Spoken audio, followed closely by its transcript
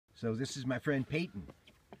So this is my friend Payton.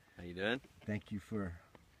 How you doing? Thank you for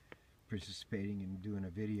participating and doing a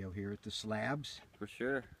video here at the Slabs. For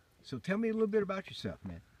sure. So tell me a little bit about yourself,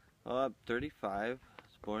 man. I'm 35. I was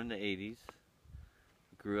born in the 80s.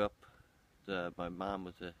 Grew up, my mom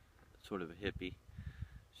was a sort of a hippie.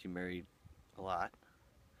 She married a lot.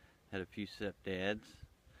 Had a few stepdads.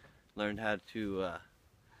 Learned how to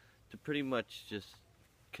pretty much just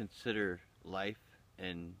consider life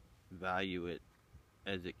and value it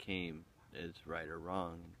as it came, as right or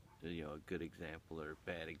wrong, you know, a good example or a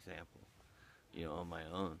bad example, you know, on my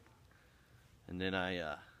own. And then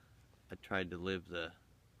I tried to live the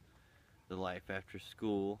life after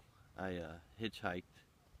school. I hitchhiked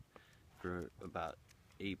for about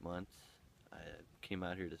 8 months. I came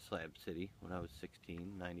out here to Slab City when I was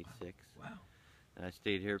 16, 96. Wow. And I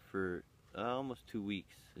stayed here for almost 2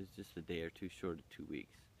 weeks. It's just a day or two short of 2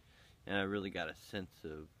 weeks. And I really got a sense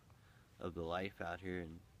of the life out here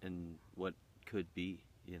and what could be,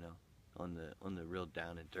 you know, on the real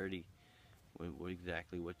down and dirty, what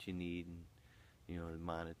exactly what you need, and you know, the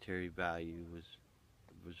monetary value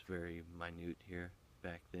was very minute here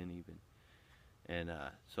back then even. And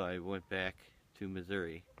so I went back to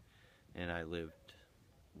Missouri, and I lived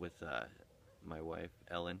with my wife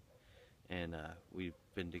Ellen, and we've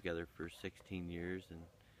been together for 16 years, and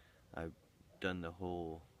I've done the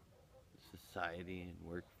whole society and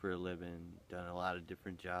worked for a living, done a lot of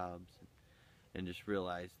different jobs, and just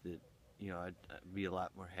realized that, you know, I'd be a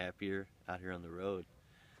lot more happier out here on the road.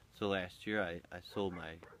 So last year I sold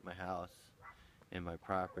my house and my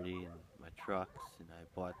property and my trucks, and I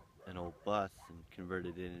bought an old bus and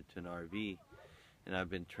converted it into an RV, and I've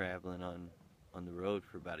been traveling on the road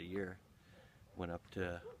for about a year. Went up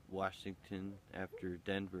to Washington after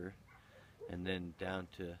Denver, and then down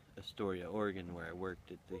to Astoria, Oregon, where I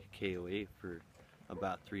worked at the KOA for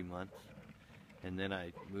about 3 months. And then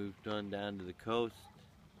I moved on down to the coast,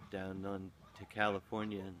 down on to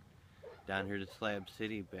California, and down here to Slab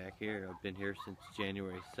City, back here. I've been here since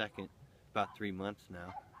January 2nd, about 3 months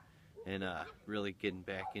now, and really getting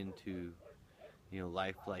back into, you know,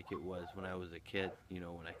 life like it was when I was a kid, you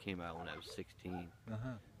know, when I came out when I was 16.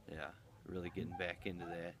 Yeah, really getting back into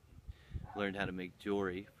that. Learned how to make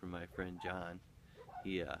jewelry from my friend John.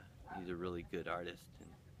 He's a really good artist, and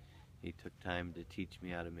he took time to teach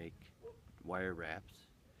me how to make wire wraps,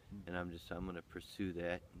 and I'm going to pursue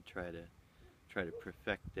that and try to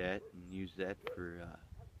perfect that and use that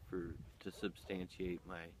to substantiate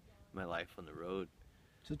my life on the road.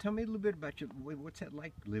 So tell me a little bit about what's that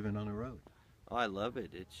like, living on the road? Oh, I love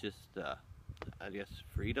it. It's just I guess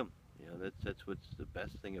freedom. You know, that's what's the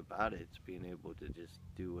best thing about it. It's being able to just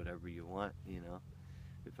do whatever you want, you know.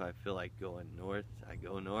 If I feel like going north, I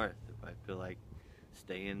go north. If I feel like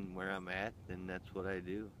staying where I'm at, then that's what I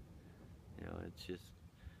do. You know, it's just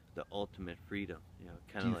the ultimate freedom, you know,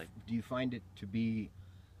 kind of like... Do you find it to be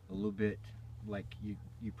a little bit like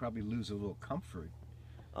you probably lose a little comfort?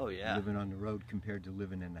 Oh, yeah. Living on the road compared to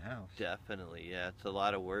living in the house. Definitely, yeah. It's a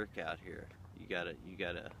lot of work out here. You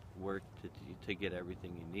gotta work to get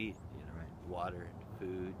everything you need, you know, right. Water and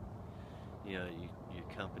food, you know, your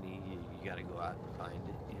company, you gotta go out and find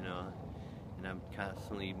it, you know. And I'm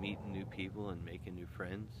constantly meeting new people and making new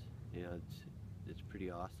friends. You know, it's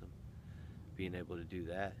pretty awesome being able to do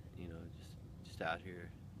that, you know, just out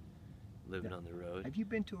here living on the road. Have you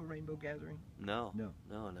been to a rainbow gathering? No.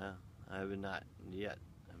 I have not yet.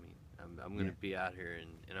 I mean, I'm going to be out here,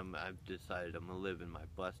 and I've decided I'm going to live in my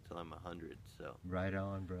bus till I'm 100. So right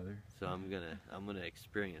on, brother. So I'm gonna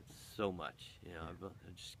experience so much. You know,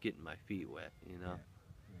 I'm just getting my feet wet. You know.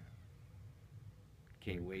 Yeah.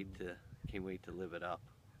 Can't wait to live it up.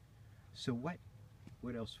 So what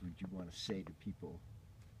else would you want to say to people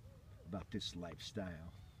about this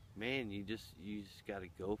lifestyle? Man, you just got to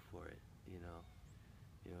go for it. You know,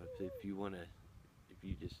 if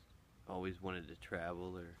you just always wanted to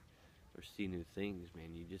travel or see new things,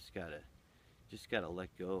 man, you just gotta let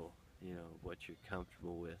go, you know, what you're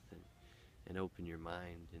comfortable with, and open your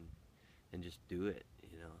mind and just do it.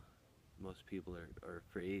 You know, most people are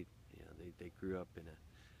afraid. You know, they grew up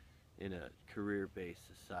in a career-based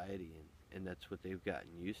society, and that's what they've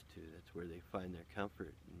gotten used to. That's where they find their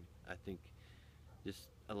comfort. And I think just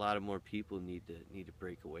a lot of more people need to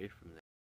break away from